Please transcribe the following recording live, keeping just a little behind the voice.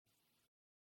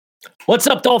What's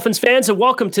up, Dolphins fans, and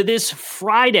welcome to this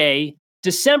Friday,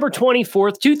 December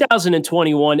 24th,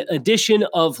 2021 edition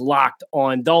of Locked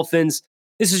on Dolphins.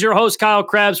 This is your host, Kyle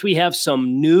Krabs. We have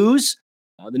some news.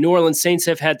 The New Orleans Saints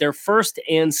have had their first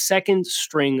and second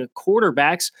string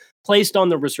quarterbacks placed on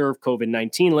the reserve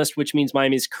COVID-19 list, which means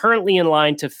Miami is currently in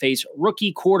line to face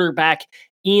rookie quarterback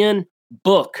Ian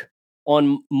Book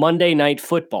on Monday Night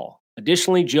Football.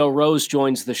 Additionally, Joe Rose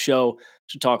joins the show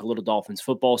to talk a little Dolphins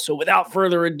football. So without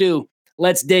further ado,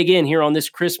 let's dig in here on this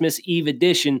Christmas Eve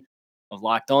edition of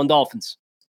Locked on Dolphins.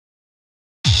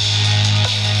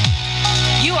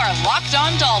 You are Locked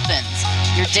on Dolphins,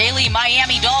 your daily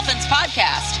Miami Dolphins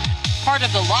podcast, part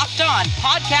of the Locked on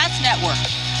Podcast Network,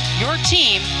 your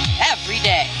team every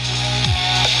day.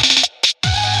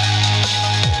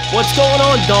 What's going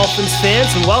on, Dolphins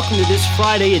fans, and welcome to this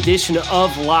Friday edition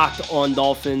of Locked on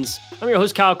Dolphins. I'm your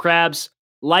host, Kyle Krabs,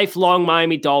 lifelong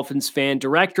Miami Dolphins fan,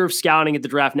 director of scouting at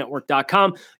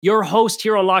thedraftnetwork.com, your host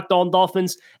here on Locked on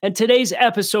Dolphins, and today's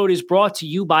episode is brought to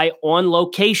you by On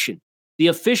Location, the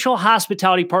official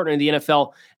hospitality partner of the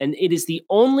NFL, and it is the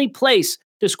only place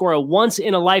to score a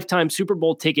once-in-a-lifetime Super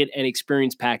Bowl ticket and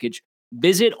experience package.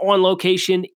 Visit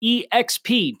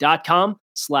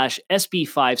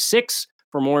onlocationexp.com/SB56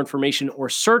 for more information or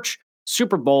search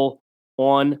Super Bowl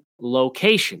On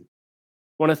Location.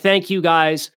 I want to thank you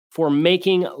guys for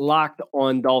making Locked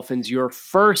on Dolphins your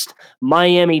first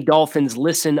Miami Dolphins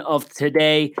listen of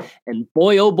today. And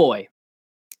boy, oh boy,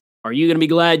 are you going to be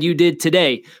glad you did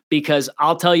today, because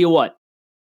I'll tell you what,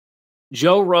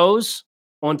 Joe Rose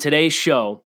on today's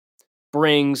show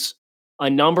brings a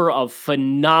number of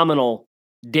phenomenal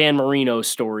Dan Marino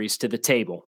stories to the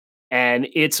table. And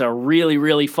it's a really,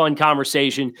 really fun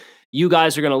conversation. You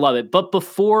guys are going to love it. But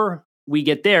before we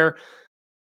get there,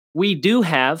 we do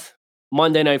have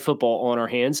Monday Night Football on our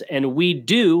hands, and we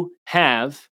do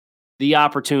have the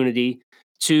opportunity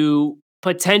to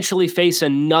potentially face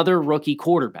another rookie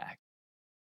quarterback.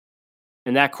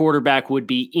 And that quarterback would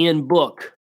be Ian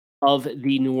Book of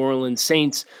the New Orleans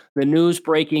Saints. The news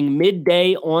breaking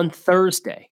midday on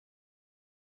Thursday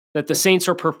that the Saints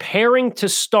are preparing to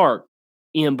start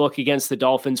Ian Book against the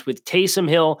Dolphins, with Taysom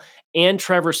Hill and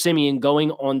Trevor Siemian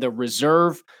going on the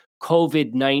reserve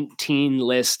COVID-19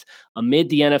 list amid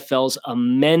the NFL's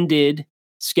amended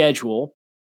schedule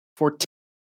for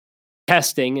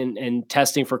testing and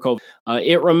testing for COVID.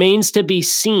 It remains to be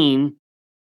seen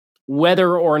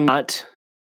whether or not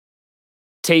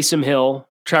Taysom Hill,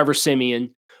 Trevor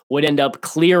Siemian would end up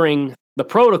clearing the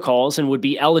protocols and would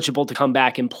be eligible to come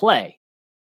back and play.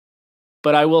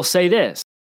 But I will say this.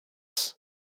 The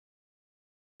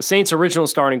Saints' original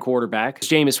starting quarterback is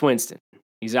Jameis Winston.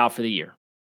 He's out for the year.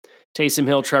 Taysom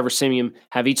Hill, Trevor Siemian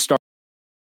have each started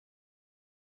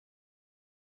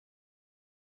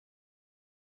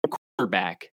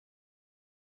quarterback.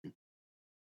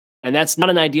 And that's not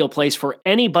an ideal place for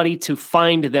anybody to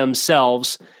find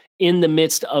themselves in the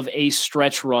midst of a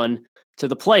stretch run to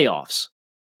the playoffs.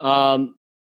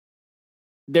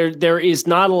 There is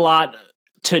not a lot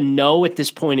to know at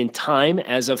this point in time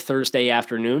as of Thursday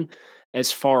afternoon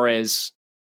as far as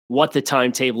what the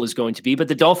timetable is going to be. But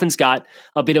the Dolphins got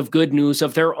a bit of good news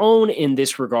of their own in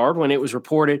this regard when it was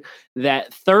reported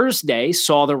that Thursday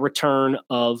saw the return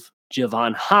of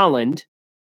Javon Holland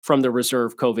from the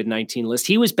reserve COVID-19 list.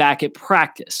 He was back at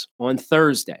practice on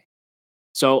Thursday.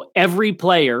 So every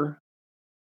player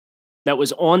that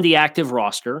was on the active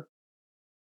roster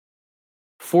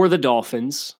for the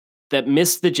Dolphins that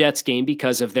missed the Jets game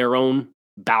because of their own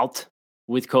bout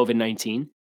with COVID-19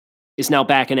 is now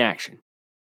back in action.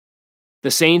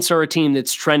 The Saints are a team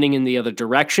that's trending in the other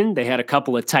direction. They had a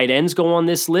couple of tight ends go on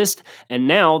this list, and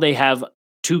now they have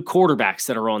two quarterbacks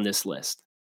that are on this list.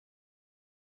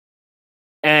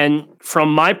 And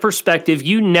from my perspective,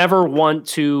 you never want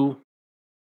to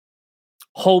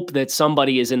hope that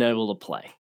somebody isn't able to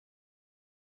play.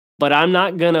 But I'm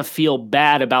not going to feel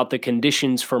bad about the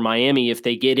conditions for Miami if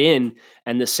they get in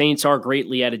and the Saints are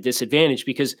greatly at a disadvantage,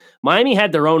 because Miami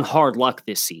had their own hard luck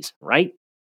this season, right?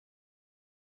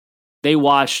 They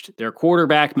watched their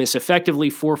quarterback miss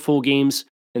effectively 4 full games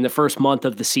in the first month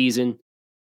of the season.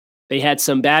 They had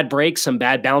some bad breaks, some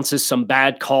bad bounces, some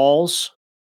bad calls.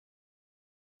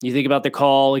 You think about the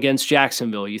call against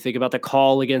Jacksonville. You think about the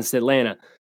call against Atlanta.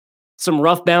 Some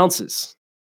rough bounces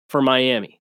for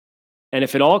Miami. And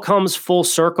if it all comes full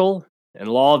circle and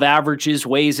law of averages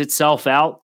weighs itself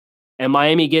out, and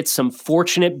Miami gets some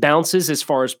fortunate bounces as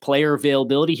far as player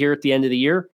availability here at the end of the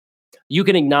year, you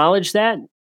can acknowledge that.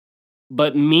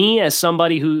 But me, as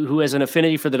somebody who has an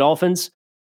affinity for the Dolphins,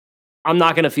 I'm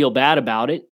not going to feel bad about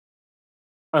it.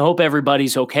 I hope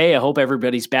everybody's okay. I hope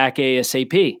everybody's back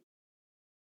ASAP.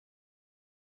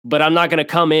 But I'm not going to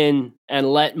come in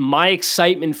and let my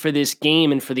excitement for this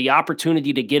game and for the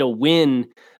opportunity to get a win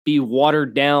be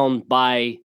watered down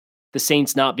by the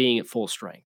Saints not being at full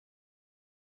strength.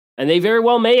 And they very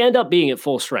well may end up being at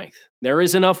full strength. There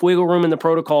is enough wiggle room in the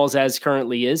protocols as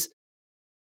currently is.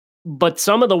 But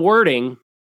some of the wording,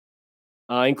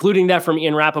 including that from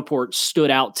Ian Rappaport, stood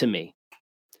out to me.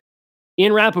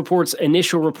 Ian Rappaport's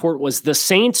initial report was the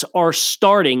Saints are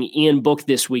starting Ian Book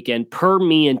this weekend, per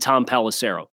me and Tom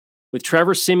Pelissero. With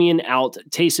Trevor Siemian out,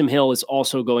 Taysom Hill is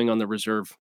also going on the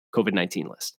reserve COVID-19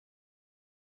 list.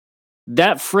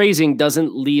 That phrasing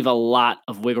doesn't leave a lot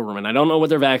of wiggle room, and I don't know what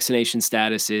their vaccination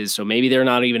status is, so maybe they're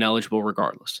not even eligible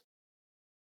regardless.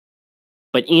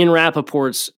 But Ian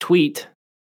Rappaport's tweet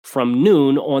from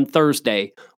noon on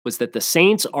Thursday was that the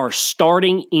Saints are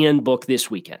starting Ian Book this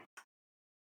weekend.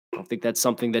 I don't think that's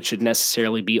something that should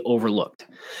necessarily be overlooked.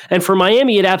 And for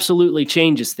Miami, it absolutely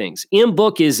changes things. Ian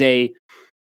Book is a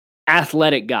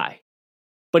athletic guy,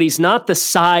 but he's not the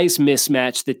size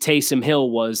mismatch that Taysom Hill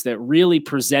was that really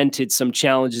presented some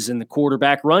challenges in the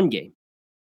quarterback run game.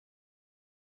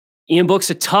 Ian Book's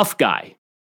a tough guy,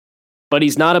 but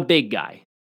he's not a big guy,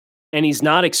 and he's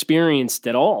not experienced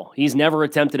at all. He's never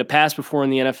attempted a pass before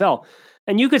in the NFL.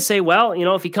 And you could say, well,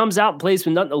 if he comes out and plays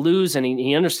with nothing to lose and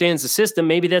he understands the system,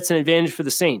 maybe that's an advantage for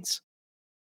the Saints.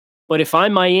 But if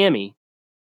I'm Miami,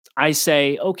 I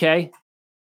say, okay,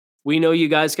 we know you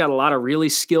guys got a lot of really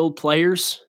skilled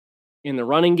players in the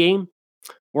running game.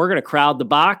 We're going to crowd the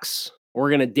box. We're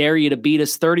going to dare you to beat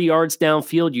us 30 yards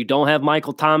downfield. You don't have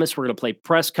Michael Thomas. We're going to play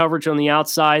press coverage on the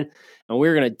outside, and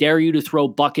we're going to dare you to throw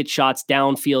bucket shots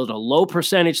downfield, a low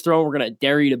percentage throw. We're going to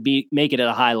dare you to make it at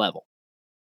a high level.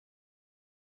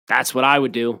 That's what I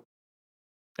would do.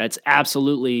 That's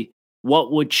absolutely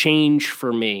what would change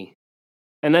for me.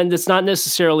 And then it's not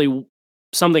necessarily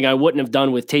something I wouldn't have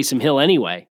done with Taysom Hill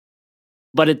anyway.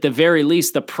 But at the very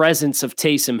least, the presence of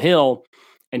Taysom Hill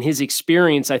and his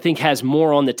experience, I think, has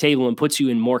more on the table and puts you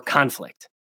in more conflict.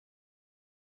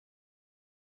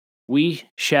 We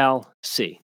shall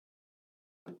see.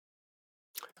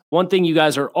 One thing you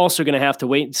guys are also going to have to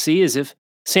wait and see is if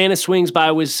Santa swings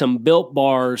by with some Built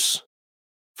Bars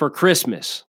for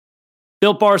Christmas.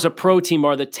 Built Bar is a protein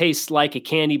bar that tastes like a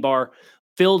candy bar,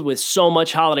 filled with so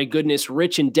much holiday goodness,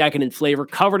 rich and decadent flavor,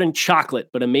 covered in chocolate,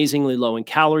 but amazingly low in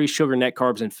calories, sugar, net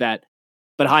carbs, and fat,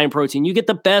 but high in protein. You get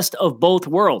the best of both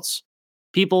worlds.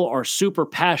 People are super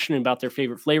passionate about their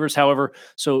favorite flavors, however,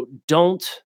 so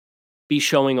don't be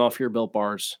showing off your Built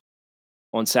Bars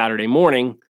on Saturday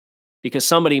morning because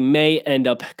somebody may end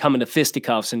up coming to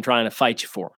fisticuffs and trying to fight you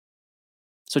for them.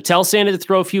 So tell Santa to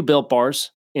throw a few Built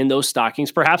Bars in those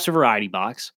stockings, perhaps a variety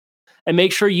box, and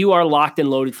make sure you are locked and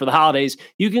loaded for the holidays.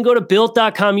 You can go to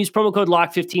Built.com, use promo code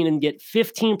LOCK15 and get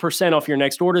 15% off your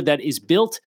next order. That is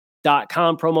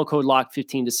Built.com, promo code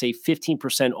LOCK15 to save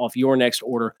 15% off your next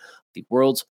order. The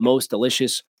world's most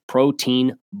delicious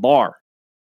protein bar.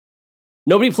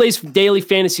 Nobody plays daily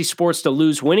fantasy sports to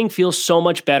lose. Winning feels so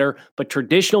much better, but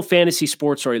traditional fantasy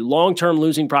sports are a long-term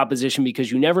losing proposition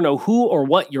because you never know who or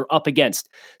what you're up against.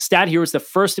 Stat Hero is the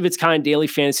first of its kind daily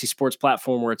fantasy sports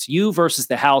platform where it's you versus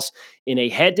the house in a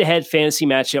head-to-head fantasy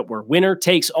matchup where winner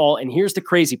takes all. And here's the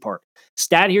crazy part.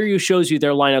 Stat Hero shows you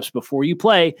their lineups before you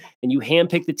play, and you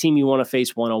handpick the team you want to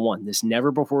face one-on-one. This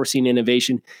never-before-seen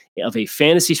innovation of a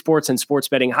fantasy sports and sports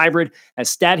betting hybrid has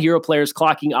Stat Hero players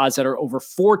clocking odds that are over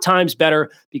 4 times better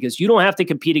because you don't have to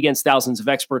compete against thousands of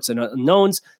experts and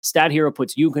unknowns. Stat Hero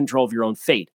puts you in control of your own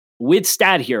fate. With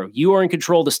Stat Hero, you are in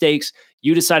control of the stakes.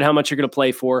 You decide how much you're going to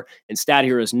play for, and Stat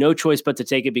Hero has no choice but to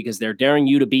take it because they're daring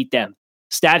you to beat them.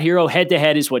 Stat Hero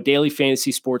head-to-head is what daily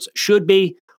fantasy sports should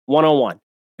be, one-on-one.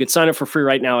 You can sign up for free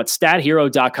right now at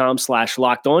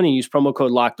stathero.com/lockedon and use promo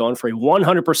code LOCKEDON for a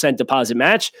 100% deposit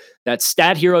match. That's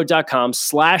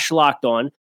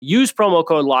stathero.com/lockedon. Use promo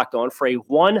code LOCKEDON for a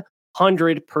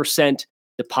 100%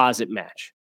 deposit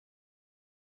match.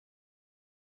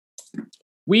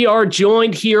 We are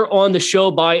joined here on the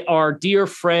show by our dear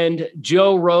friend,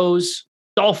 Joe Rose,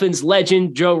 Dolphins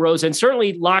legend, Joe Rose, and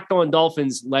certainly Locked On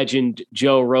Dolphins legend,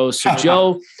 Joe Rose. So,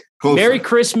 Joe, Merry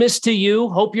Christmas to you.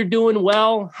 Hope you're doing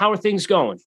well. How are things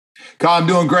going? I'm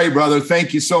doing great, brother.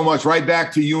 Thank you so much. Right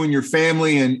back to you and your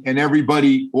family and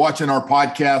everybody watching our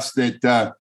podcast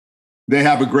that they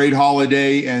have a great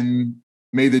holiday and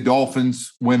may the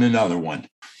Dolphins win another one.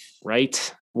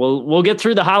 Right. Well, we'll get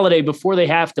through the holiday before they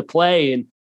have to play. And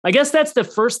I guess that's the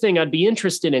first thing I'd be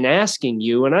interested in asking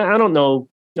you. And I don't know,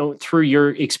 through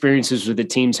your experiences with the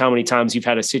teams, how many times you've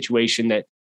had a situation that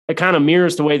kind of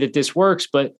mirrors the way that this works,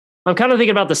 but I'm kind of thinking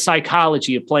about the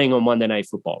psychology of playing on Monday Night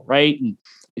Football, right? And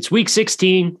it's week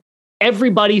 16.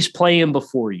 Everybody's playing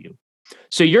before you.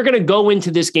 So you're going to go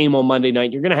into this game on Monday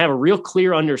night. You're going to have a real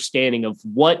clear understanding of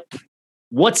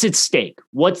what's at stake.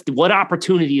 What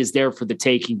opportunity is there for the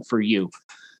taking for you?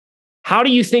 How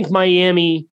do you think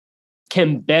Miami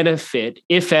can benefit,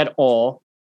 if at all,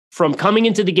 from coming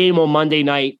into the game on Monday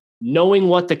night, knowing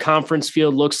what the conference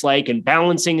field looks like and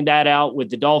balancing that out with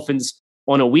the Dolphins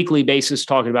on a weekly basis,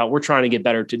 talking about we're trying to get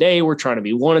better today, we're trying to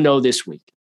be 1-0 this week?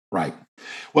 Right.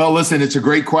 Well, listen, it's a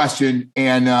great question.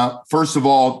 And first of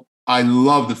all, I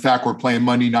love the fact we're playing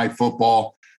Monday Night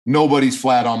Football. Nobody's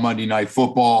flat on Monday Night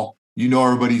Football. You know,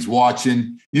 everybody's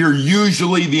watching. You're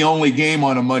usually the only game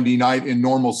on a Monday night in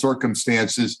normal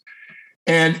circumstances.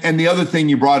 And the other thing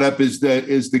you brought up is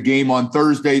the game on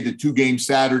Thursday, the 2 games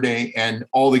Saturday, and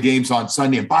all the games on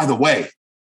Sunday. And by the way,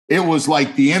 it was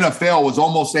like the NFL was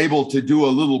almost able to do a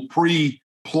little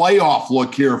pre-playoff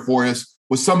look here for us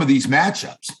with some of these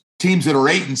matchups. Teams that are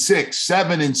 8-6,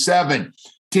 7-7,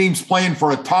 teams playing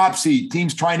for a top seed,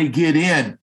 teams trying to get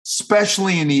in,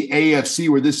 especially in the AFC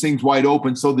where this thing's wide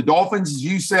open. So the Dolphins, as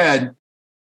you said,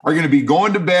 are going to be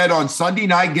going to bed on Sunday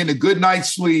night, getting a good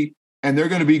night's sleep, and they're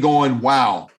going to be going,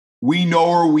 wow, we know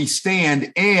where we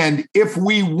stand. And if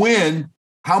we win,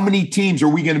 how many teams are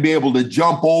we going to be able to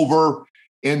jump over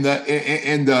in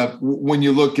the when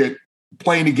you look at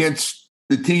playing against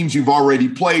the teams you've already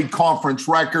played, conference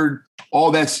record,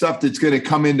 all that stuff that's going to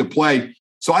come into play.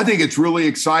 So I think it's really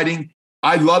exciting.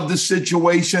 I love the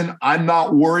situation. I'm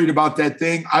not worried about that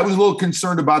thing. I was a little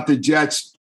concerned about the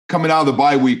Jets coming out of the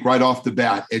bye week right off the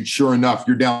bat. And sure enough,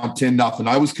 you're down 10-0.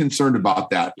 I was concerned about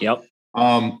that. Yep.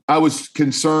 I was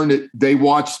concerned that they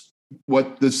watched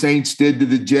what the Saints did to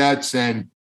the Jets and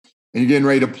you're getting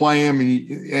ready to play them.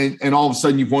 And all of a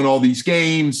sudden you've won all these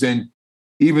games. And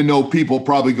even though people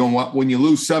probably going, when you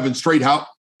lose 7 straight, how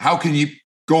can you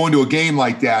go into a game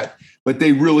like that? But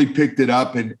they really picked it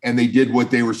up and they did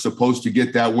what they were supposed to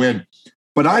get that win.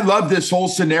 But I love this whole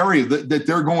scenario that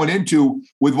they're going into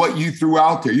with what you threw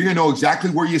out there. You're going to know exactly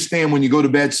where you stand when you go to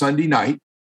bed Sunday night.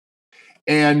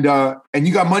 And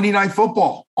you got Monday Night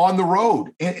Football on the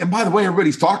road. And by the way,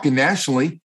 everybody's talking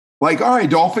nationally. Like, all right,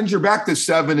 Dolphins, you're back to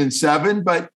 7-7,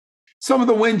 but some of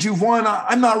the wins you've won,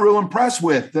 I'm not real impressed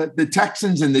with. The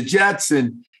Texans and the Jets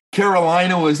and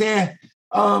Carolina was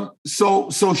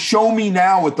So show me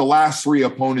now with the last 3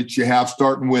 opponents you have,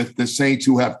 starting with the Saints,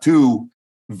 who have 2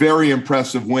 very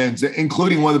impressive wins,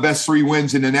 including one of the best 3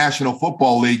 wins in the National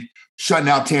Football League, shutting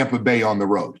out Tampa Bay on the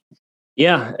road.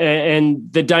 Yeah,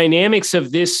 and the dynamics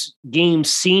of this game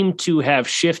seem to have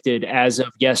shifted as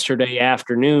of yesterday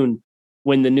afternoon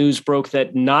when the news broke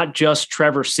that not just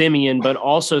Trevor Siemian, but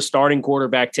also starting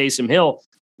quarterback Taysom Hill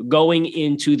going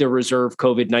into the reserve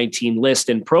COVID-19 list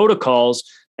and protocols.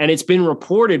 And it's been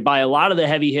reported by a lot of the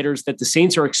heavy hitters that the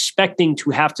Saints are expecting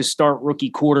to have to start rookie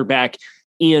quarterback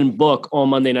Ian Book on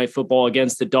Monday Night Football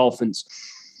against the Dolphins.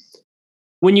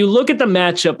 When you look at the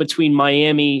matchup between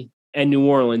Miami and New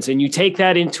Orleans, and you take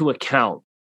that into account,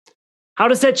 how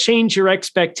does that change your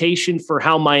expectation for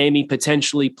how Miami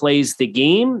potentially plays the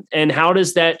game? And how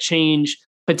does that change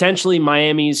potentially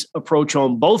Miami's approach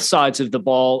on both sides of the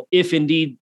ball if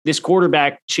indeed this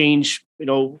quarterback change,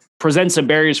 presents some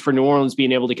barriers for New Orleans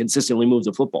being able to consistently move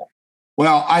the football?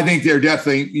 Well, I think they're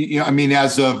definitely,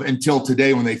 as of until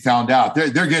today when they found out, they're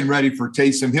getting ready for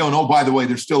Taysom Hill. And oh, by the way,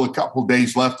 there's still a couple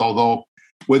days left, although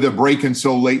with it breaking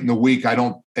so late in the week, I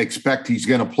don't expect he's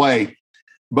going to play.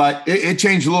 But it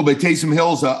changed a little bit. Taysom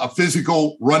Hill's a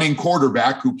physical running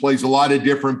quarterback who plays a lot of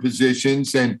different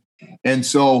positions. And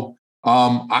so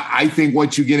I think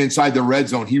once you get inside the red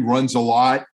zone, he runs a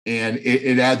lot. And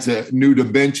it adds a new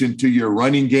dimension to your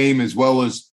running game, as well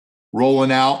as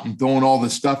rolling out and throwing all the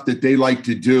stuff that they like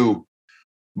to do.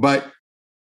 But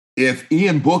if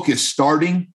Ian Book is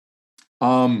starting,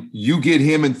 you get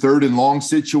him in 3rd and long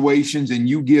situations, and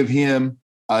you give him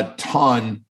a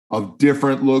ton of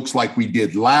different looks like we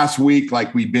did last week,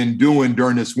 like we've been doing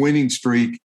during this winning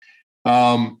streak.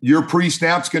 Your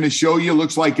pre-snap's going to show you,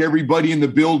 looks like everybody in the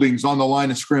building's on the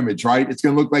line of scrimmage, right? It's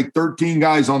going to look like 13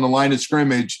 guys on the line of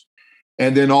scrimmage.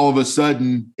 And then all of a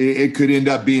sudden it could end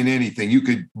up being anything. You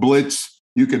could blitz,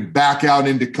 you could back out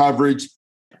into coverage.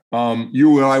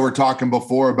 You and I were talking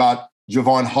before about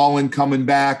Javon Holland coming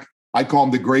back. I call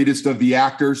him the greatest of the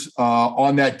actors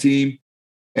on that team.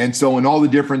 And so in all the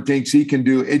different things he can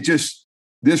do,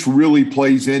 this really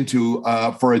plays into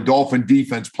for a Dolphin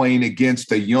defense playing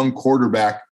against a young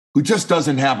quarterback who just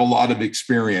doesn't have a lot of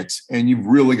experience, and you've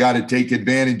really got to take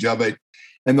advantage of it.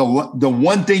 And the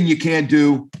one thing you can't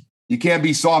do, you can't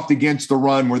be soft against the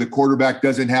run where the quarterback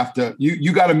doesn't have to.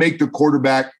 You got to make the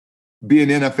quarterback be an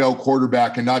NFL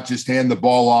quarterback and not just hand the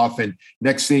ball off. And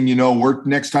next thing you know,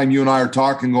 next time you and I are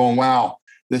talking, going, wow,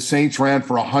 the Saints ran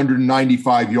for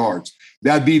 195 yards.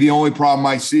 That'd be the only problem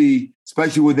I see,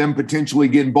 especially with them potentially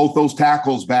getting both those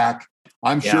tackles back.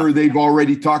 I'm sure they've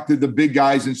already talked to the big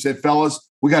guys and said, fellas,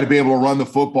 we got to be able to run the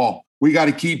football. We got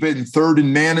to keep it in third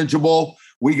and manageable.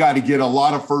 We got to get a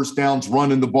lot of first downs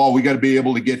running the ball. We got to be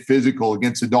able to get physical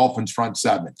against the Dolphins front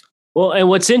seven. Well, and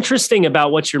what's interesting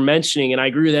about what you're mentioning, and I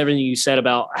agree with everything you said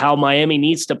about how Miami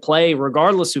needs to play,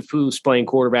 regardless of who's playing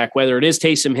quarterback, whether it is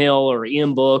Taysom Hill or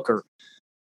Ian Book, or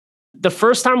the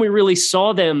first time we really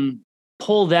saw them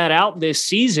pull that out this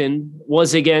season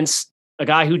was against a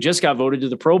guy who just got voted to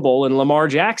the Pro Bowl in Lamar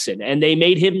Jackson, and they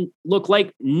made him look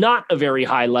like not a very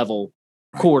high level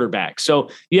quarterback. So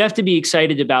you have to be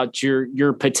excited about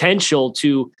your potential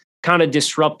to kind of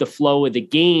disrupt the flow of the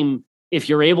game if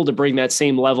you're able to bring that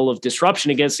same level of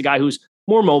disruption against a guy who's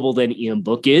more mobile than Ian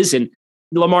Book is. And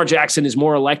Lamar Jackson is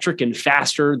more electric and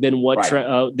faster than what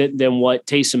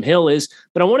Taysom Hill is.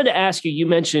 But I wanted to ask you, you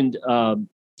mentioned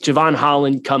Javon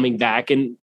Holland coming back,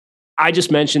 and I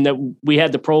just mentioned that we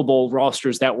had the Pro Bowl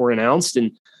rosters that were announced,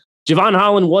 and Javon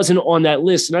Holland wasn't on that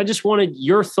list. And I just wanted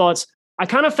your thoughts. I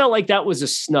kind of felt like that was a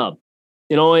snub,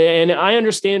 and I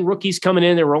understand rookies coming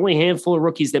in. There were only a handful of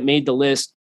rookies that made the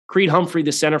list. Creed Humphrey,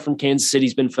 the center from Kansas City,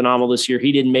 has been phenomenal this year.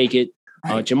 He didn't make it.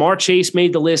 Jamar Chase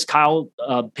made the list. Kyle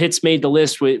Pitts made the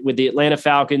list with the Atlanta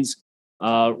Falcons.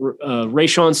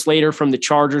 Rashawn Slater from the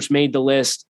Chargers made the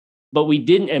list, but we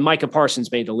didn't. And Micah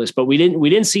Parsons made the list, but we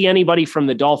didn't see anybody from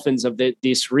the Dolphins of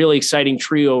this really exciting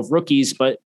trio of rookies.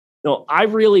 But I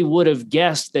really would have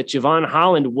guessed that Javon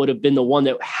Holland would have been the one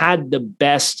that had the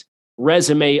best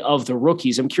resume of the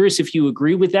rookies. I'm curious if you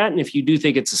agree with that, and if you do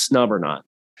think it's a snub or not.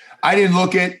 I didn't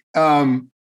look at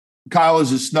Kyle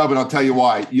as a snub, and I'll tell you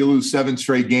why. You lose 7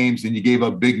 straight games, and you gave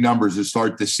up big numbers to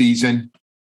start the season.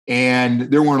 And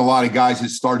there weren't a lot of guys that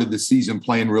started the season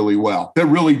playing really well, that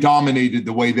really dominated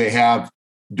the way they have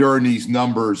during these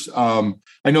numbers. I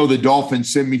know the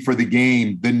Dolphins sent me for the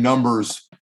game the numbers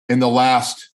in the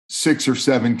last 6 or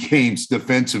 7 games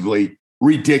defensively.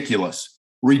 Ridiculous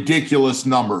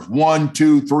numbers. 1,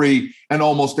 2, 3, and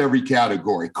almost every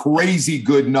category. Crazy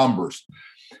good numbers.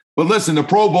 But listen, the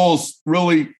Pro Bowl's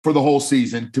really for the whole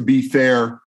season, to be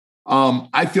fair.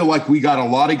 I feel like we got a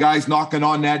lot of guys knocking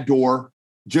on that door,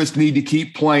 just need to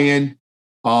keep playing.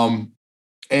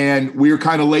 And we were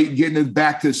kind of late getting it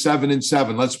back to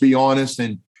 7-7, let's be honest,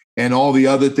 and all the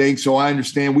other things. So I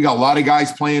understand we got a lot of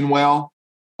guys playing well.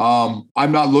 I'm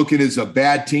not looking as a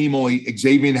bad team, only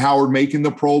Xavier Howard making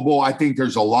the Pro Bowl. I think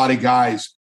there's a lot of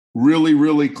guys really,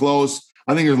 really close.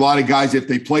 I think there's a lot of guys, if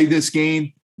they play this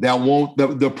game, that won't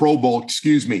the Pro Bowl,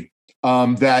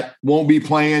 that won't be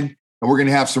playing. And we're going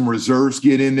to have some reserves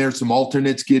get in there, some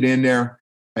alternates get in there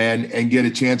and get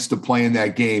a chance to play in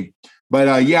that game. But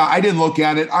I didn't look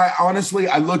at it.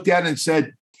 I looked at it and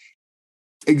said,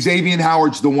 Xavier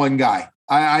Howard's the one guy.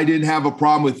 I didn't have a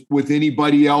problem with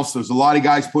anybody else. There's a lot of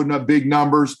guys putting up big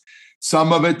numbers.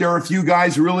 Some of it, there are a few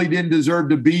guys who really didn't deserve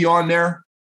to be on there.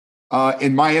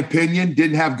 In my opinion,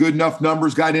 didn't have good enough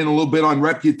numbers, got in a little bit on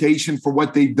reputation for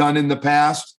what they've done in the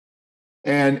past.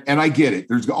 And I get it.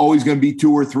 There's always going to be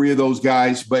 2 or 3 of those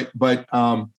guys. But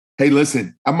hey,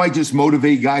 listen, I might just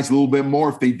motivate guys a little bit more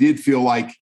if they did feel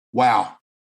like, wow,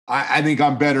 I think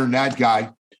I'm better than that guy.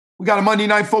 We got a Monday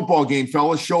Night Football game,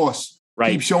 fellas. Show us.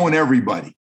 Right. Keep showing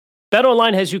everybody.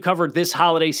 BetOnline has you covered this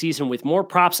holiday season with more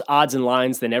props, odds, and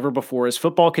lines than ever before as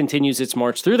football continues its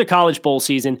march through the college bowl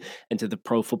season and to the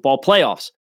pro football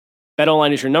playoffs.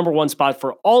 BetOnline is your number one spot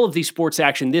for all of the sports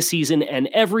action this season and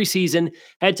every season.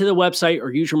 Head to the website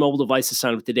or use your mobile device to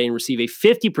sign up today and receive a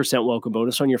 50% welcome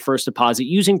bonus on your first deposit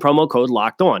using promo code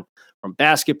LOCKEDON. From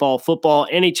basketball, football,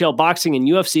 NHL, boxing, and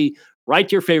UFC, right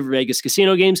to your favorite Vegas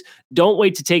casino games. Don't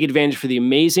wait to take advantage for the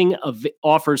amazing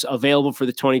offers available for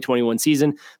the 2021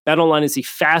 season. BetOnline is the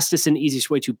fastest and easiest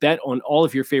way to bet on all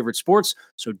of your favorite sports,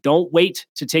 so don't wait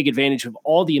to take advantage of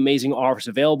all the amazing offers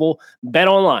available.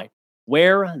 BetOnline,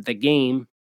 where the game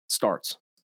starts.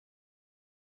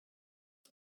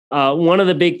 One of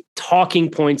the big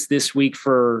talking points this week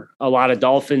for a lot of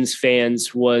Dolphins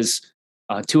fans was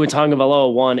Tua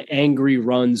Tagovailoa won angry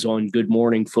runs on Good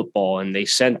Morning Football, and they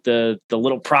sent the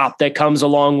little prop that comes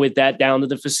along with that down to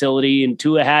the facility, and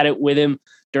Tua had it with him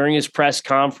during his press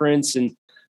conference. And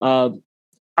I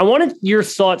wanted your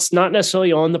thoughts, not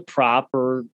necessarily on the prop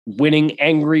or winning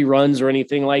angry runs or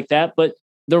anything like that, but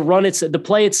the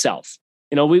play itself.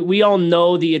 We all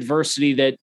know the adversity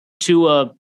that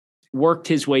Tua worked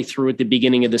his way through at the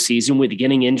beginning of the season with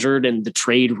getting injured and the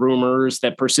trade rumors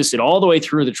that persisted all the way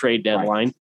through the trade deadline.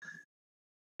 Right.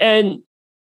 And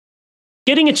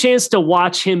getting a chance to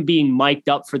watch him being mic'd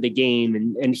up for the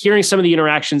game and hearing some of the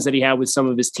interactions that he had with some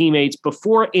of his teammates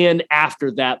before and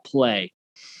after that play.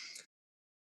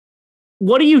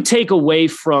 What do you take away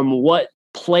from what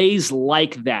plays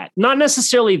like that? Not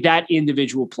necessarily that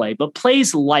individual play, but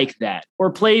plays like that,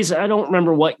 or plays, I don't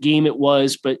remember what game it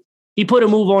was, but he put a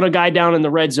move on a guy down in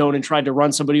the red zone and tried to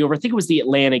run somebody over. I think it was the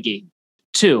Atlanta game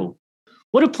too.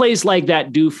 What do plays like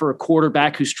that do for a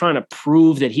quarterback who's trying to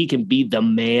prove that he can be the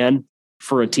man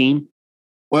for a team?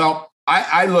 Well,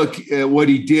 I look at what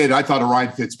he did. I thought of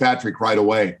Ryan Fitzpatrick right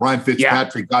away. Ryan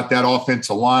Fitzpatrick got that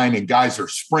offensive line, and guys are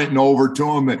sprinting over to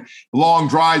him and long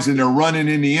drives, and they're running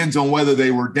in the end zone, whether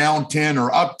they were down 10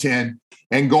 or up 10,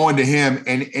 and going to him.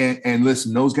 And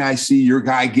listen, those guys see your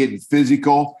guy getting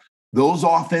physical. Those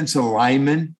offensive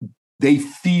linemen, they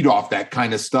feed off that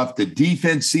kind of stuff. The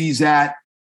defense sees that.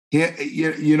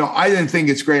 I didn't think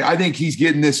it's great. I think he's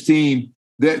getting this team.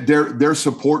 They're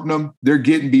supporting them. They're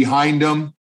getting behind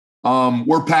them.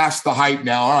 We're past the hype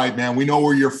now. All right, man, we know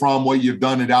where you're from, what you've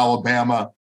done at Alabama.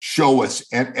 Show us.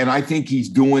 And I think he's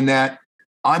doing that.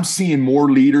 I'm seeing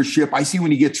more leadership. I see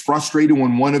when he gets frustrated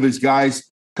when one of his guys,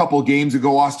 a couple of games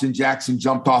ago, Austin Jackson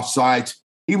jumped off sides.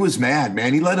 He was mad,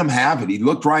 man. He let him have it. He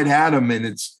looked right at him, and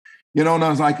and I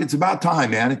was like, it's about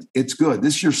time, man. It's good.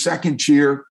 This is your second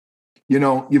cheer.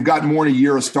 You've got more than a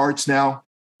year of starts now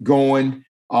going.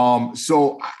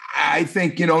 So I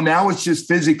think, now it's just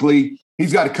physically,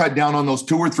 he's got to cut down on those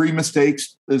 2 or 3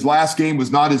 mistakes. His last game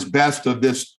was not his best of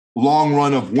this long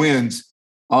run of wins.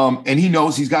 And he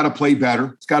knows he's got to play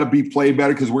better. It's got to play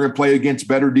better because we're going to play against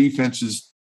better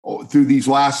defenses through these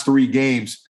last 3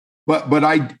 games. But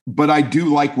I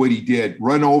do like what he did.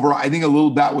 Run over. I think a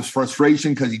little bit was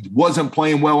frustration because he wasn't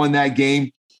playing well in that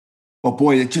game. But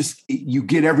boy, you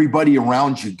get everybody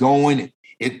around you going.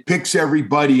 It picks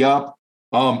everybody up.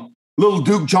 Little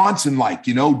Duke Johnson,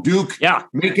 Duke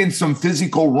making some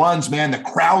physical runs, man. The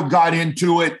crowd got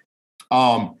into it.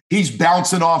 He's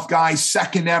bouncing off guys,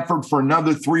 second effort for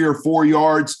another 3 or 4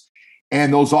 yards.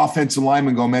 And those offensive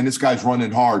linemen go, man, this guy's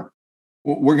running hard.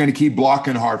 We're going to keep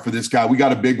blocking hard for this guy. We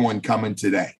got a big one coming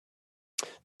today.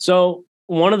 So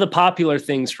one of the popular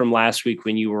things from last week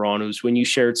when you were on was when you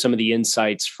shared some of the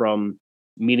insights from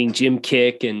meeting Jim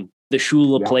Kick and the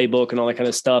Shula playbook and all that kind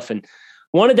of stuff. And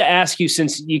wanted to ask you,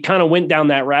 since you kind of went down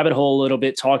that rabbit hole a little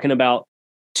bit, talking about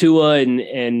Tua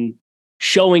and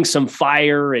showing some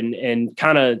fire and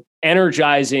kind of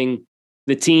energizing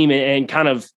the team and kind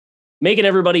of making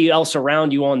everybody else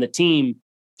around you on the team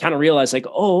kind of realize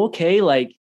oh, okay,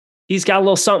 he's got a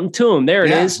little something to him. There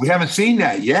it is. We haven't seen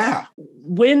that. Yeah.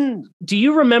 When do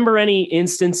you remember any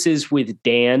instances with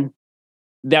Dan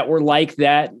that were like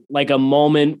that, like a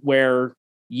moment where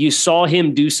you saw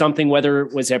him do something, whether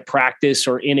it was at practice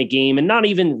or in a game, and not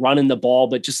even running the ball,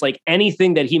 but just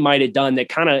anything that he might have done that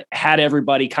kind of had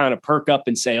everybody kind of perk up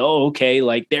and say, oh, okay,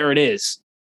 there it is.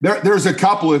 There's a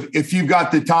couple if you've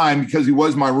got the time, because he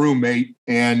was my roommate.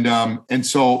 And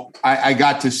so I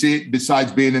got to see it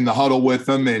besides being in the huddle with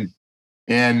him.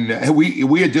 And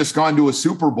we had just gone to a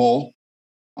Super Bowl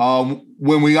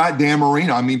when we got Dan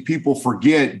Marino. I mean, people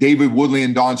forget David Woodley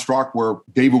and Don Strock, where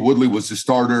David Woodley was the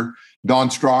starter.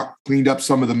 Don Strock cleaned up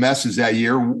some of the messes that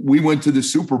year. We went to the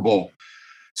Super Bowl.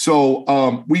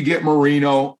 So we get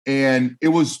Marino, and it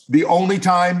was the only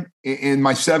time in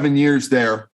my 7 years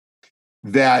there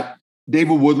that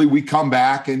David Woodley, we come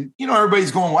back and,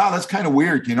 everybody's going, wow, that's kind of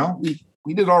weird.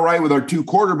 We did all right with our 2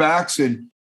 quarterbacks, and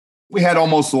we had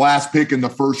almost the last pick in the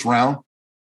first round.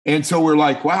 And so we're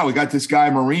like, wow, we got this guy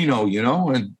Marino,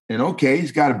 and okay,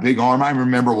 he's got a big arm. I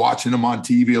remember watching him on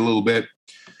TV a little bit.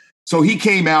 So he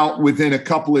came out within a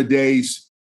couple of days,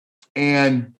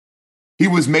 and he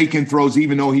was making throws,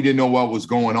 even though he didn't know what was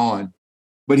going on.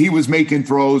 But he was making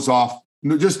throws off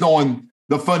just knowing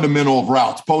the fundamental of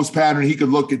routes, post pattern. He could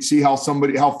look and see how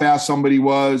fast somebody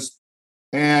was.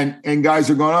 And guys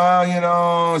are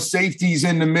going, safety's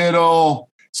in the middle.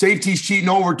 Safety's cheating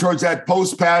over towards that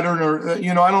post pattern, or, I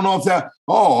don't know if that,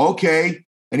 oh, okay.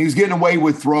 And he was getting away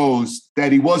with throws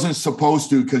that he wasn't supposed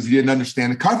to because he didn't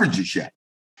understand the coverages yet.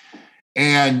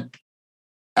 And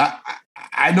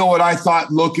I know what I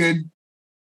thought looking,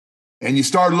 and you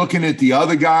start looking at the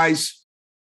other guys,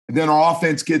 and then our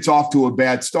offense gets off to a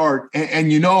bad start. And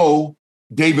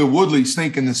David Woodley's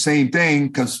thinking the same thing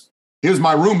because he was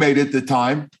my roommate at the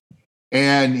time,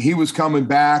 and he was coming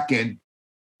back, and,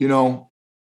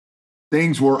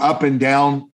 things were up and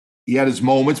down. He had his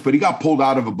moments, but he got pulled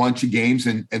out of a bunch of games,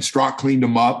 and Strock cleaned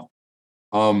him up.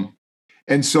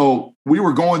 And so we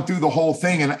were going through the whole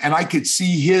thing, and I could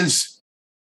see his,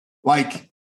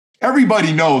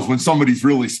 everybody knows when somebody's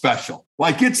really special.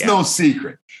 Like, it's no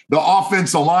secret. The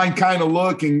offensive line kind of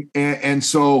look, and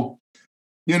so,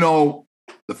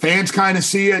 the fans kind of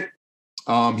see it.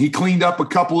 He cleaned up a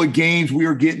couple of games. We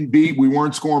were getting beat. We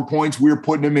weren't scoring points. We were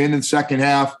putting them in the second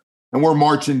half, and we're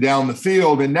marching down the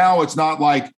field. And now it's not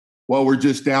like, well, we're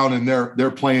just down and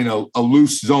they're playing a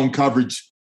loose zone coverage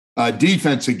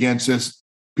defense against us.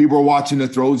 People are watching the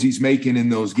throws he's making in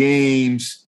those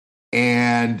games.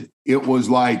 And it was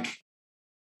like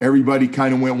everybody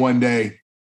kind of went one day,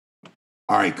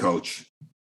 all right, Coach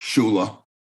Shula,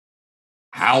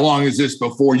 how long is this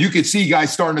before? You could see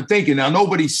guys starting to think, and now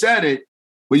nobody said it,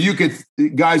 but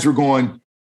guys were going,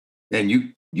 and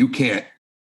you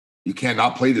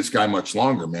cannot play this guy much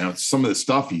longer, man. Some of the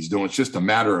stuff he's doing, it's just a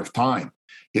matter of time.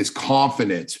 His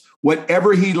confidence,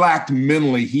 whatever he lacked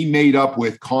mentally, he made up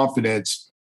with confidence,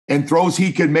 and throws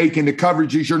he could make into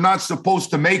coverages you're not supposed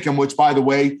to make him, which, by the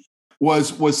way,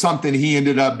 was something he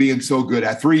ended up being so good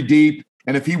at. 3 deep.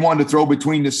 And if he wanted to throw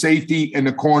between the safety and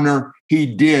the corner, he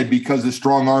did, because of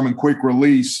strong arm and quick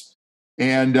release.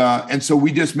 And so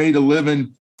we just made a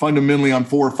living fundamentally on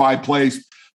 4 or 5 plays.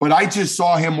 But I just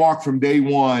saw him walk from day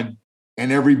one,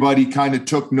 and everybody kind of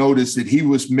took notice that he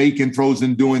was making throws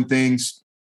and doing things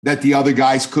that the other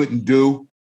guys couldn't do.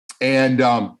 And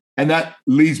that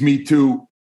leads me to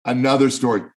another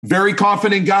story. Very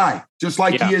confident guy, just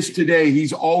like he is today.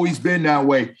 He's always been that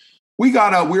way. We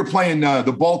were playing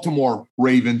the Baltimore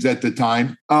Ravens at the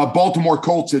time, Baltimore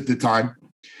Colts at the time.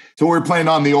 So we were playing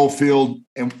on the old field,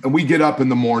 and we get up in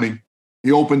the morning.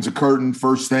 He opens a curtain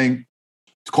first thing.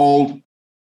 It's cold.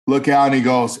 Look out, and he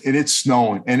goes, and it's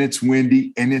snowing, and it's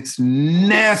windy, and it's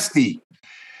nasty.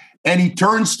 And he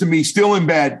turns to me, still in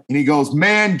bed, and he goes,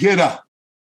 man, get up.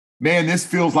 Man, this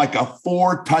feels like a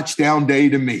 4-touchdown day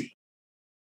to me.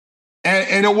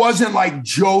 And it wasn't like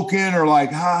joking or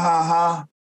like, ha, ha, ha.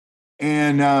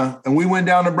 And we went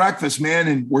down to breakfast, man,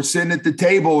 and we're sitting at the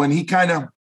table, and he kind of,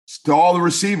 to all the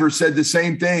receivers, said the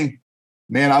same thing.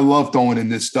 Man, I love throwing in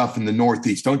this stuff in the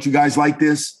Northeast. Don't you guys like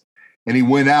this? And he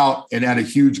went out and had a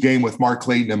huge game with Mark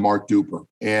Clayton and Mark Duper.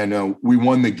 And we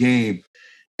won the game.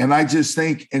 And I just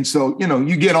think, and so,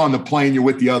 you get on the plane, you're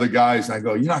with the other guys, and I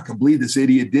go, you're not going to believe this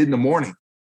idiot did in the morning.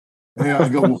 And I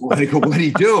go, what did he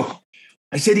do?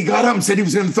 I said, he got up and said he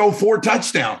was going to throw 4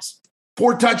 touchdowns,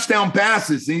 4 touchdown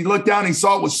passes. And he looked down and he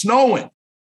saw it was snowing.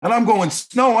 And I'm going,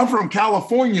 snow? I'm from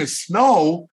California,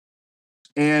 snow.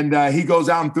 And he goes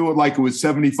out and threw it like it was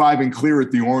 75 and clear at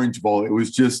the Orange Bowl. It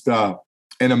was just an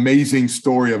amazing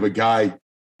story of a guy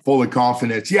full of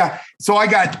confidence. Yeah. So I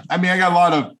got a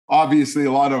lot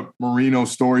of Marino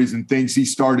stories and things he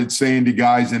started saying to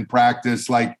guys in practice,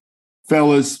 like,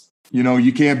 fellas,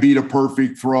 you can't beat a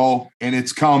perfect throw, and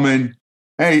it's coming.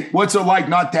 Hey, what's it like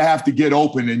not to have to get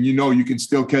open and you can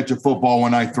still catch a football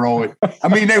when I throw it? I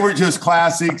mean, they were just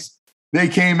classics. They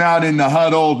came out in the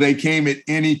huddle. They came at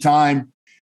any time.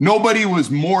 Nobody was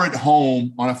more at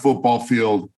home on a football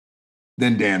field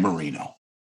than Dan Marino.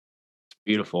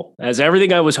 Beautiful. As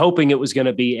everything I was hoping it was going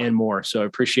to be and more. So I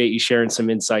appreciate you sharing some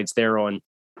insights there on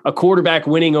a quarterback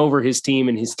winning over his team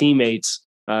and his teammates.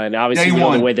 And obviously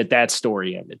the way that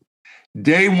story ended.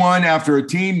 Day one, after a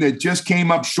team that just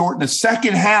came up short in the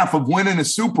second half of winning a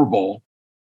Super Bowl,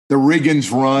 the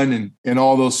Riggins run and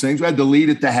all those things. We had the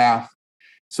lead at the half.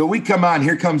 So we come out, and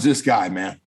here comes this guy,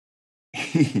 man.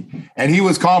 And he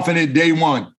was confident day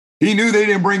one. He knew they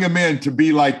didn't bring him in to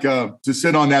be like to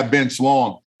sit on that bench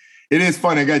long. It is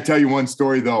funny. I got to tell you one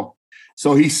story, though.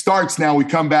 So he starts now. We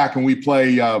come back and we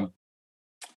play.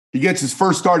 He gets his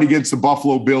first start against the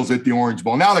Buffalo Bills at the Orange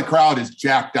Bowl. Now the crowd is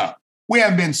jacked up. We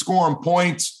haven't been scoring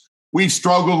points. We've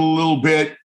struggled a little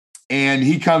bit. And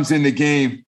he comes in the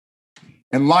game.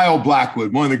 And Lyle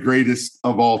Blackwood, one of the greatest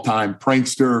of all time,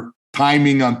 prankster,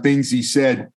 timing on things he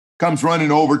said, comes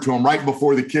running over to him right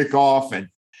before the kickoff. And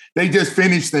they just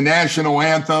finished the national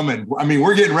anthem. And,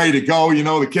 we're getting ready to go,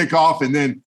 the kickoff. And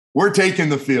then we're taking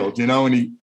the field,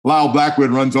 and Lyle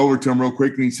Blackwood runs over to him real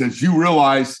quick and he says, you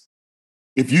realize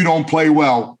if you don't play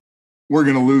well, we're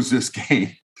going to lose this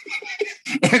game.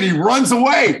 And he runs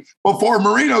away before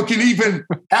Marino can even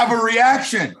have a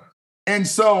reaction. And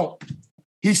so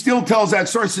he still tells that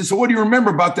story. He says, so what do you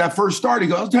remember about that first start? He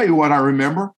goes, I'll tell you what I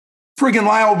remember. Friggin'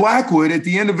 Lyle Blackwood at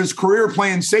the end of his career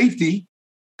playing safety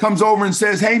comes over and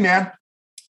says, hey, man,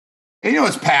 and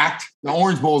it's packed. The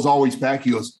Orange Bowl is always packed.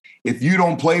 He goes, if you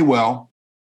don't play well,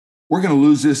 we're going to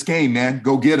lose this game, man.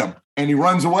 Go get him. And he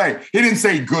runs away. He didn't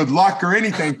say good luck or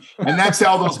anything. And that's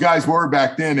how those guys were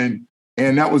back then.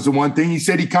 And that was the one thing. He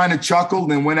said he kind of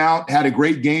chuckled and went out, had a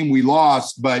great game. We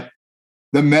lost, but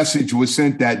the message was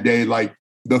sent that day, like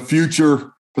the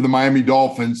future for the Miami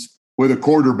Dolphins with a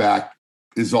quarterback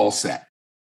is all set.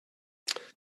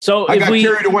 So I got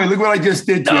carried away. Look what I just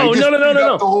did to you.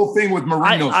 No. The whole thing with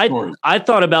Marino's story. I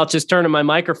thought about just turning my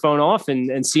microphone off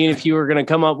and seeing if you were going to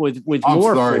come up with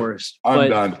more for us. I'm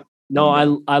done. No,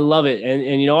 I love it.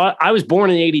 And you know, I was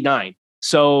born in '89.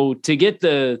 So to get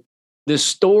the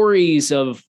stories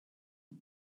of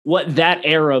what that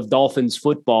era of Dolphins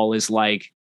football is like,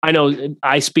 I know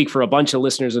I speak for a bunch of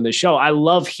listeners on the show. I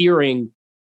love hearing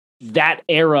that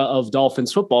era of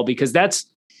Dolphins football because that's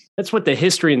what the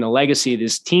history and the legacy of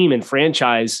this team and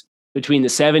franchise between the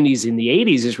 70s and the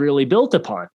 80s is really built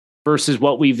upon versus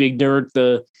what we've ignored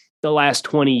the last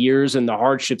 20 years and the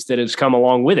hardships that has come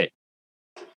along with it.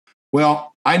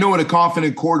 Well, I know what a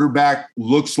confident quarterback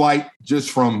looks like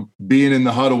just from being in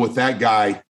the huddle with that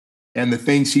guy and the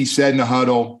things he said in the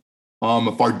huddle.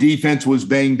 If our defense was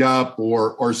banged up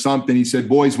or something, he said,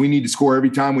 boys, we need to score every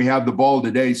time we have the ball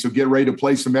today. So get ready to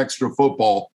play some extra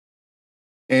football.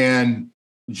 And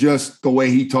just the way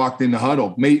he talked in the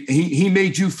huddle, he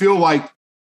made you feel like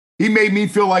he made me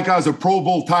feel like I was a Pro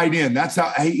Bowl tight end. That's how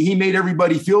he made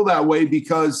everybody feel that way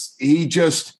because he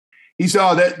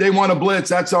saw that they want to blitz.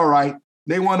 That's all right.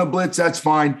 They want to blitz. That's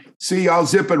fine. See, I'll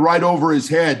zip it right over his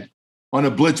head on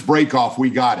a blitz breakoff. We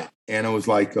got it. And I was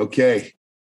like, okay,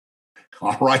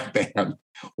 all right, man.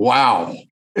 Wow.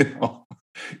 It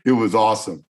was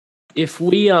awesome. If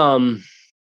we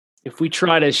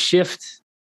try to shift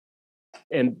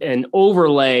and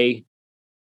overlay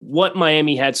what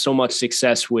Miami had so much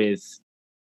success with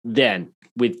then,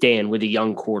 with Dan, with a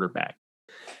young quarterback,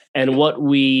 and what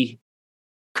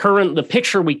the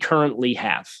picture we currently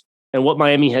have, and what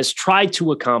Miami has tried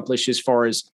to accomplish as far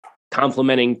as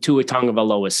complementing Tua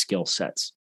Tagovailoa's skill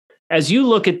sets. As you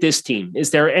look at this team,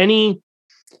 is there any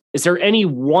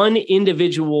one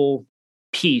individual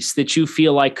piece that you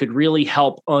feel like could really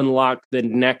help unlock the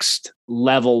next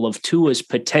level of Tua's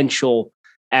potential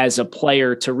as a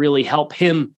player to really help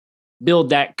him build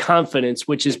that confidence,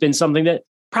 which has been something that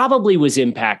probably was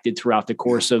impacted throughout the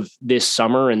course of this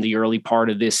summer and the early part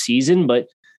of this season. But,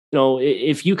 you know,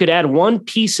 if you could add one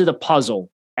piece of the puzzle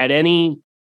at any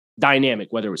dynamic,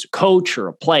 whether it was a coach or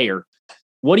a player,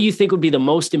 what do you think would be the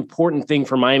most important thing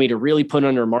for Miami to really put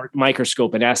under a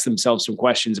microscope and ask themselves some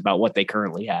questions about what they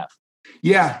currently have?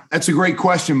 Yeah, that's a great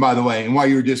question, by the way. And while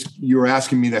you were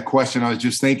asking me that question, I was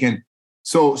just thinking,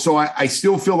 so I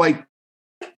still feel like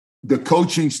the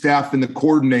coaching staff and the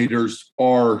coordinators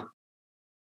are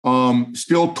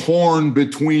still torn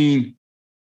between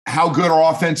how good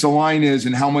our offensive line is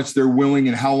and how much they're willing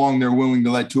and how long they're willing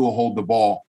to let Tua hold the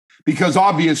ball. Because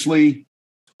obviously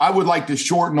I would like to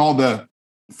shorten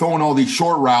throwing all these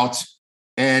short routes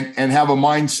and have a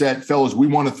mindset, fellas, we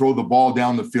want to throw the ball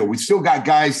down the field. We still got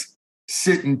guys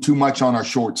sitting too much on our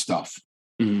short stuff.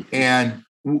 Mm-hmm. And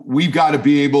we've got to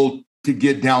be able to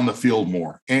get down the field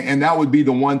more. And that would be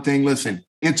the one thing. Listen,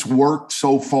 it's worked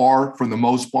so far for the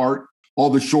most part,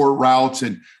 all the short routes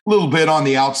and a little bit on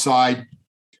the outside.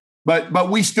 But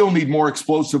we still need more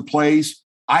explosive plays.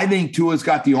 I think Tua's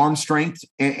got the arm strength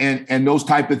and those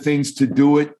type of things to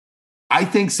do it. I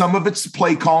think some of it's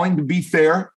play calling, to be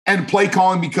fair, and play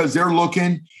calling because they're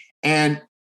looking. And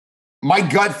my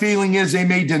gut feeling is they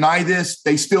may deny this.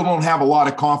 They still don't have a lot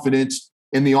of confidence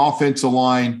in the offensive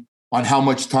line on how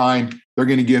much time they're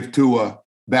going to give Tua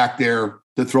back there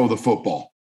to throw the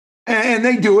football. And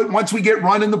they do it. Once we get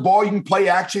running the ball, you can play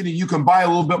action and you can buy a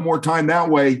little bit more time that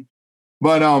way.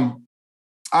 But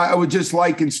I would just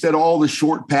like, instead of all the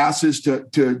short passes,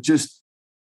 to just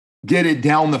get it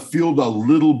down the field a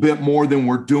little bit more than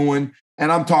we're doing.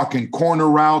 And I'm talking corner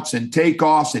routes and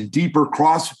takeoffs and deeper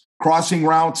crossing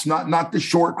routes, not the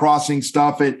short crossing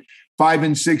stuff at 5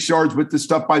 and 6 yards, but the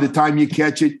stuff by the time you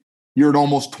catch it, you're at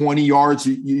almost 20 yards.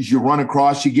 As you run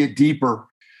across, you get deeper.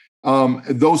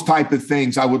 Those type of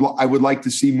things. I would like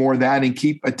to see more of that and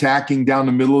keep attacking down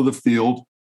the middle of the field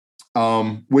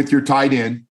with your tight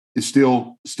end is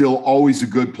still always a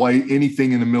good play,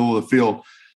 anything in the middle of the field.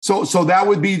 So that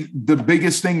would be the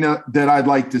biggest thing that I'd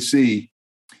like to see.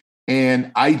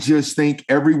 And I just think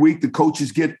every week the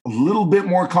coaches get a little bit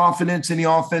more confidence in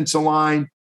the offensive line,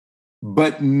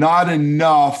 but not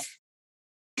enough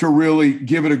to really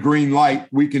give it a green light.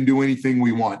 We can do anything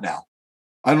we want now.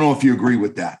 I don't know if you agree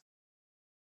with that.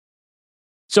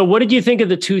 So what did you think of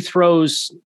the two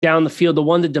throws down the field, the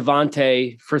one to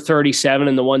Devontae for 37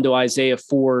 and the one to Isaiah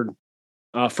Ford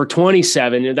for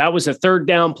 27? That was a third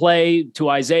down play to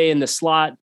Isaiah in the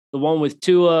slot. The one with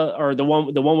Tua, or the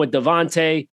one with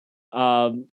Devontae,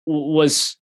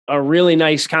 was a really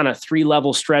nice kind of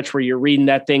 3-level stretch where you're reading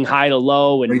that thing high to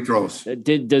low, and great throws.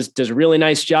 Does a really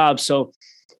nice job. So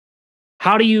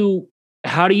how do you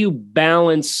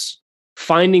balance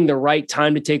finding the right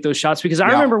time to take those shots. Because I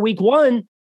remember week 1,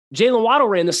 Jalen Waddle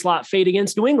ran the slot fade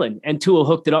against New England, and Tua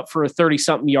hooked it up for a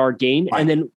 30-something yard gain. Right. And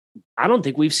then I don't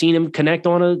think we've seen him connect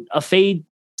on a fade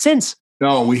since.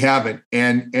 No, we haven't.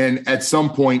 And at some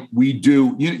point we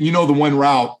do, you know, the one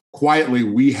route quietly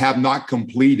we have not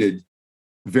completed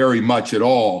very much at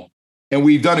all. And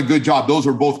we've done a good job. Those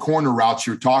are both corner routes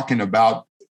you're talking about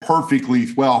perfectly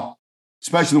well,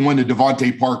 especially the one that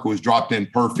Devontae Parker was dropped in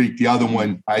perfect. The other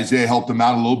one, Isaiah helped him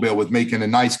out a little bit with making a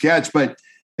nice catch. But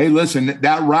hey, listen,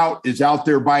 that route is out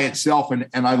there by itself, and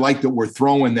I like that we're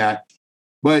throwing that.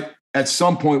 But at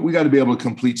some point, we got to be able to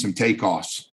complete some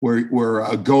takeoffs where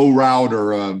a go route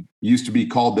or used to be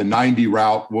called the 90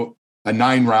 route, a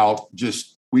 9 route,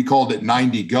 just we called it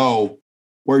 90 go,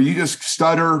 where you just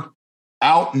stutter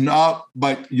out and up,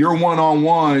 but you're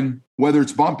one-on-one, whether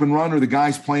it's bump and run or the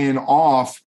guy's playing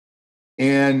off,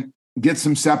 and get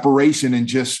some separation and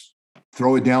just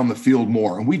throw it down the field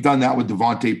more. And we've done that with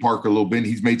Devontae Parker a little bit.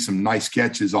 He's made some nice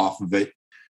catches off of it.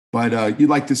 But you'd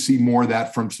like to see more of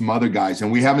that from some other guys.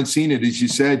 And we haven't seen it, as you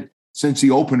said, since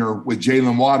the opener with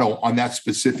Jalen Waddle on that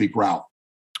specific route.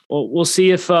 Well, we'll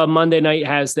see if Monday night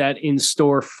has that in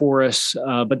store for us.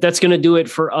 But that's going to do it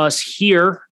for us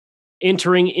here,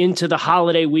 entering into the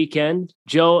holiday weekend.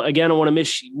 Joe, again, I want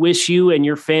to wish you and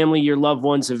your family, your loved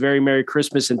ones, a very Merry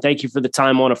Christmas. And thank you for the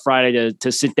time on a Friday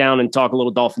to sit down and talk a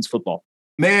little Dolphins football.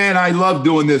 Man, I love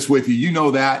doing this with you. You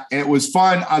know that. And it was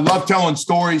fun. I love telling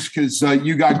stories because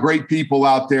you got great people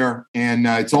out there. And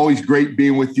it's always great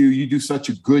being with you. You do such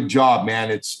a good job,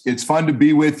 man. It's fun to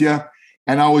be with you.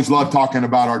 And I always love talking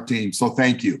about our team. So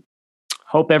thank you.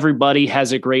 Hope everybody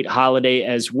has a great holiday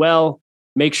as well.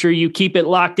 Make sure you keep it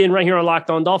locked in right here on Locked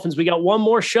On Dolphins. We got one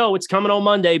more show. It's coming on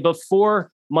Monday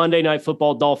before Monday Night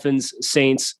Football, Dolphins,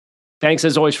 Saints. Thanks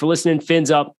as always for listening. Fins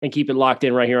up and keep it locked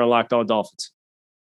in right here on Locked On Dolphins.